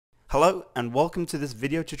Hello and welcome to this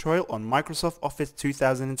video tutorial on Microsoft Office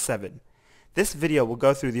 2007. This video will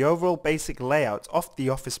go through the overall basic layout of the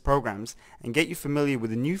Office programs and get you familiar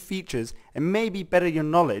with the new features and maybe better your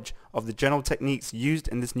knowledge of the general techniques used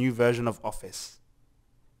in this new version of Office.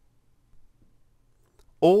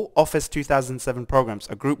 All Office 2007 programs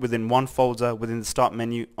are grouped within one folder within the Start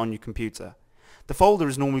menu on your computer. The folder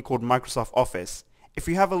is normally called Microsoft Office. If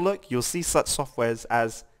you have a look, you'll see such softwares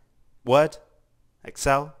as Word,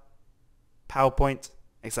 Excel, PowerPoint,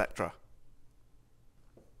 etc.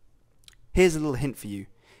 Here's a little hint for you.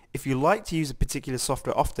 If you like to use a particular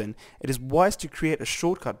software often, it is wise to create a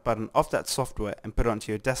shortcut button of that software and put it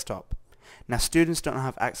onto your desktop. Now students don't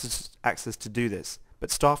have access to do this,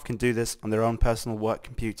 but staff can do this on their own personal work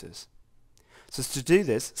computers. So to do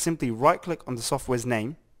this, simply right click on the software's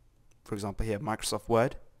name, for example here Microsoft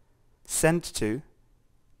Word, Send to,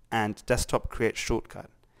 and Desktop Create Shortcut.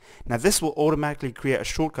 Now this will automatically create a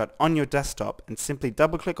shortcut on your desktop and simply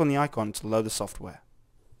double click on the icon to load the software.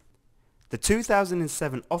 The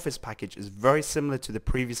 2007 Office package is very similar to the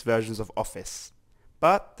previous versions of Office,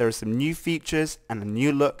 but there are some new features and a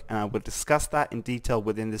new look, and I will discuss that in detail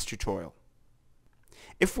within this tutorial.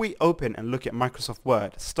 If we open and look at Microsoft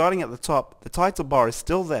Word, starting at the top, the title bar is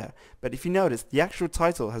still there, but if you notice, the actual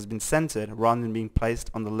title has been centered rather than being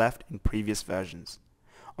placed on the left in previous versions.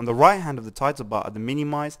 On the right hand of the title bar are the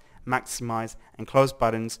minimize, maximize and close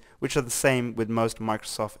buttons, which are the same with most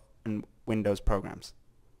Microsoft and Windows programs.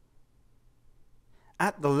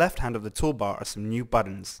 At the left hand of the toolbar are some new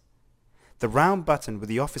buttons. The round button with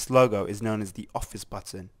the Office logo is known as the Office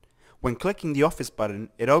button. When clicking the Office button,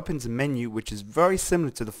 it opens a menu which is very similar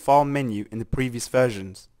to the File menu in the previous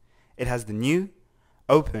versions. It has the New,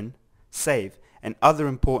 Open, Save and other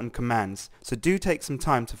important commands, so do take some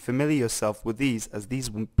time to familiar yourself with these, as these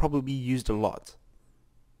will probably be used a lot.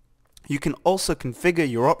 You can also configure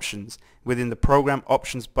your options within the Program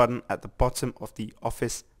Options button at the bottom of the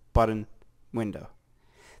Office button window.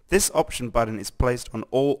 This option button is placed on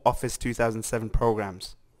all Office 2007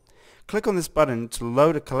 programs. Click on this button to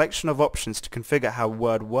load a collection of options to configure how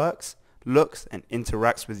Word works, looks and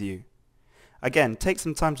interacts with you. Again, take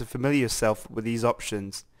some time to familiar yourself with these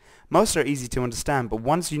options. Most are easy to understand, but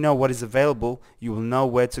once you know what is available, you will know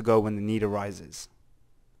where to go when the need arises.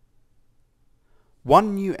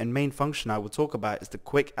 One new and main function I will talk about is the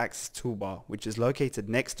Quick Access toolbar, which is located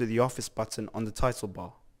next to the Office button on the title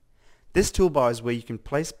bar. This toolbar is where you can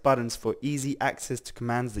place buttons for easy access to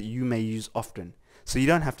commands that you may use often, so you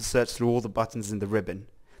don't have to search through all the buttons in the ribbon.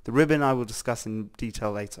 The ribbon I will discuss in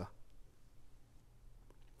detail later.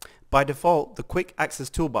 By default, the Quick Access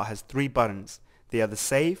toolbar has three buttons. They are the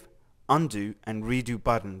Save, Undo and Redo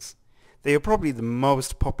buttons. They are probably the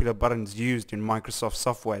most popular buttons used in Microsoft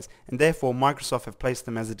softwares, and therefore Microsoft have placed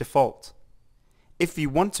them as a default. If you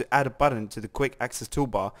want to add a button to the Quick Access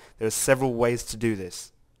toolbar, there are several ways to do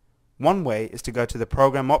this. One way is to go to the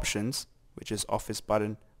Program Options, which is Office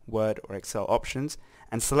button, Word or Excel options,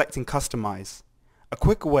 and selecting Customize. A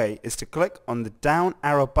quick way is to click on the down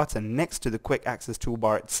arrow button next to the Quick Access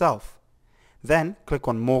toolbar itself. Then click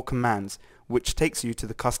on More Commands, which takes you to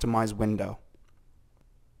the Customize window.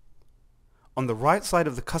 On the right side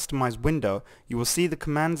of the Customize window, you will see the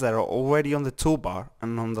commands that are already on the toolbar,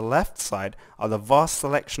 and on the left side are the vast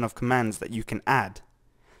selection of commands that you can add.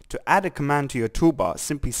 To add a command to your toolbar,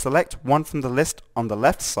 simply select one from the list on the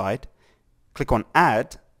left side, click on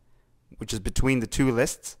Add, which is between the two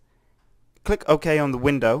lists, click OK on the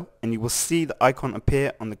window, and you will see the icon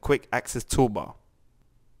appear on the Quick Access toolbar.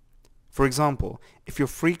 For example, if you're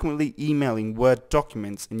frequently emailing Word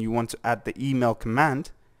documents and you want to add the email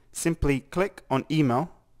command, simply click on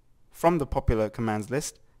Email from the popular commands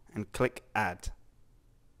list and click Add.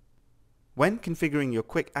 When configuring your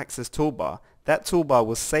Quick Access toolbar, that toolbar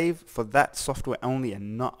will save for that software only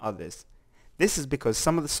and not others. This is because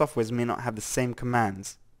some of the softwares may not have the same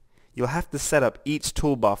commands. You'll have to set up each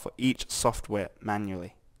toolbar for each software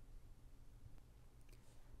manually.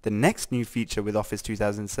 The next new feature with Office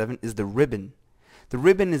 2007 is the ribbon. The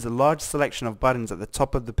ribbon is a large selection of buttons at the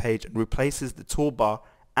top of the page and replaces the toolbar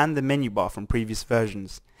and the menu bar from previous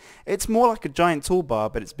versions. It's more like a giant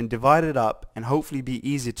toolbar, but it's been divided up and hopefully be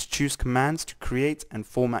easier to choose commands to create and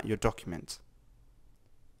format your document.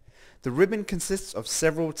 The ribbon consists of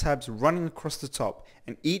several tabs running across the top,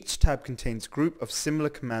 and each tab contains a group of similar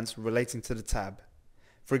commands relating to the tab.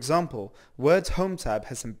 For example, Word's Home tab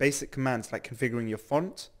has some basic commands like configuring your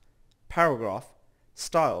font, paragraph,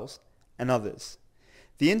 styles, and others.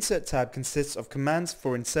 The Insert tab consists of commands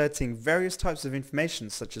for inserting various types of information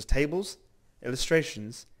such as tables,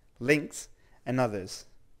 illustrations, links, and others.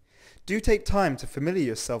 Do take time to familiar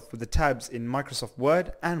yourself with the tabs in Microsoft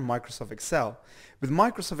Word and Microsoft Excel. With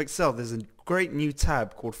Microsoft Excel, there's a great new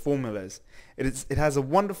tab called Formulas. It has a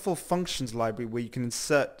wonderful functions library where you can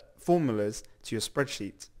insert formulas to your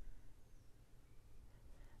spreadsheet.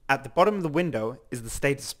 At the bottom of the window is the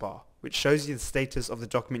status bar, which shows you the status of the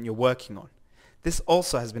document you're working on. This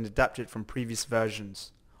also has been adapted from previous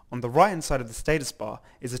versions. On the right hand side of the status bar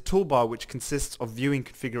is a toolbar which consists of viewing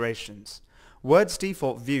configurations. Word's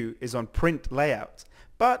default view is on print layout,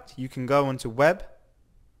 but you can go onto web,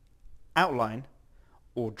 outline,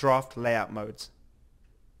 or draft layout modes.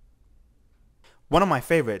 One of my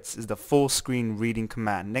favorites is the full screen reading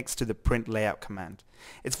command next to the print layout command.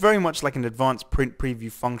 It's very much like an advanced print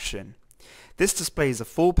preview function. This displays a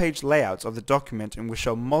full page layout of the document and will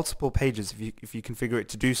show multiple pages if you configure it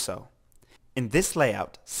to do so. In this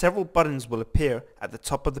layout, several buttons will appear at the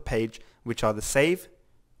top of the page, which are the Save,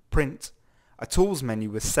 Print, a Tools menu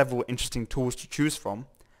with several interesting tools to choose from,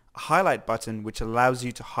 a Highlight button which allows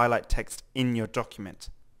you to highlight text in your document.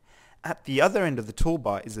 At the other end of the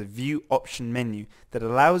toolbar is a View Option menu that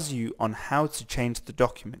allows you on how to change the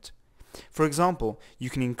document. For example, you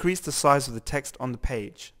can increase the size of the text on the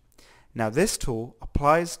page. Now this tool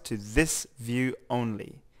applies to this view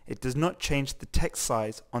only. It does not change the text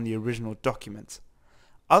size on the original document.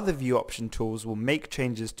 Other view option tools will make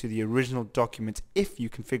changes to the original document if you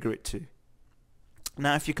configure it to.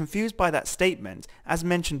 Now if you're confused by that statement, as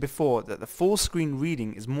mentioned before that the full screen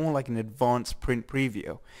reading is more like an advanced print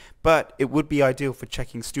preview, but it would be ideal for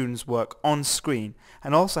checking students' work on screen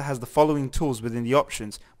and also has the following tools within the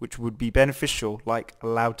options which would be beneficial, like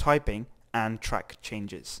allow typing and track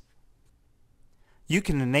changes. You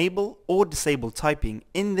can enable or disable typing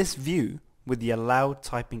in this view with the allow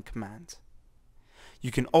typing command.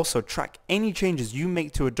 You can also track any changes you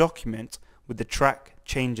make to a document with the track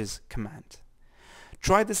changes command.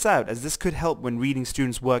 Try this out, as this could help when reading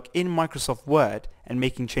students' work in Microsoft Word and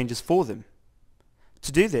making changes for them.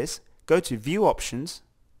 To do this, go to View Options,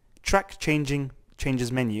 Track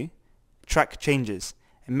Changes menu, Track Changes,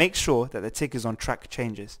 and make sure that the tick is on Track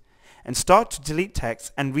Changes, and start to delete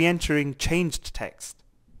text and re-entering changed text.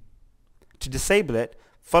 To disable it,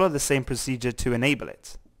 follow the same procedure to enable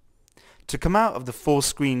it. To come out of the full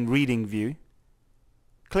screen reading view,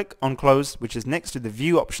 click on Close, which is next to the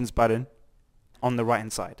View Options button on the right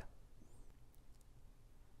hand side.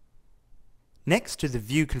 Next to the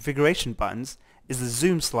View Configuration buttons is the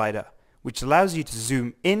Zoom slider, which allows you to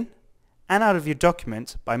zoom in and out of your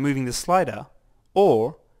document by moving the slider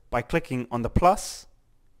or by clicking on the plus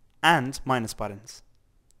and minus buttons.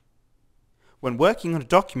 When working on a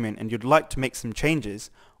document and you'd like to make some changes,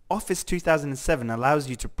 Office 2007 allows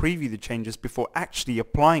you to preview the changes before actually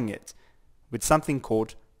applying it with something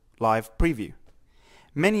called Live Preview.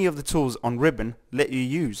 Many of the tools on Ribbon let you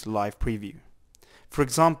use Live Preview. For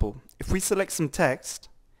example, if we select some text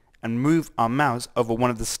and move our mouse over one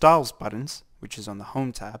of the Styles buttons, which is on the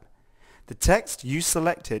Home tab, the text you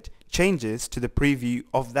selected changes to the preview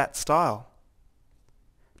of that style.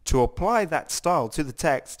 To apply that style to the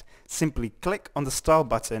text, simply click on the Style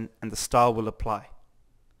button and the style will apply.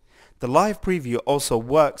 The Live Preview also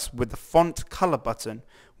works with the Font Color button,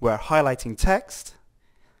 where highlighting text,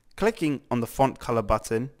 clicking on the Font Color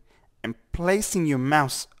button, and placing your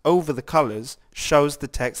mouse over the colors shows the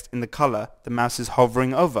text in the color the mouse is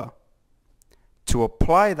hovering over. To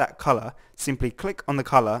apply that color, simply click on the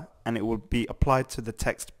color and it will be applied to the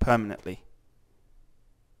text permanently.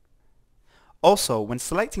 Also, when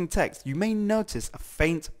selecting text, you may notice a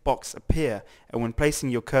faint box appear, and when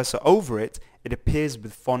placing your cursor over it, it appears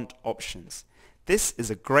with font options. This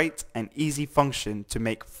is a great and easy function to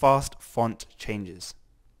make fast font changes.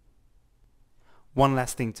 One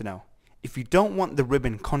last thing to know. If you don't want the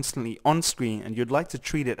ribbon constantly on screen and you'd like to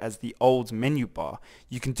treat it as the old menu bar,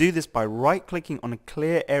 you can do this by right-clicking on a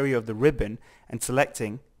clear area of the ribbon and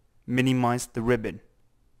selecting Minimize the ribbon.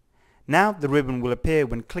 Now the ribbon will appear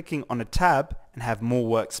when clicking on a tab and have more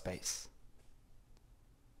workspace.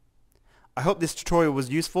 I hope this tutorial was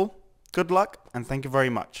useful. Good luck and thank you very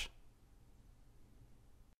much.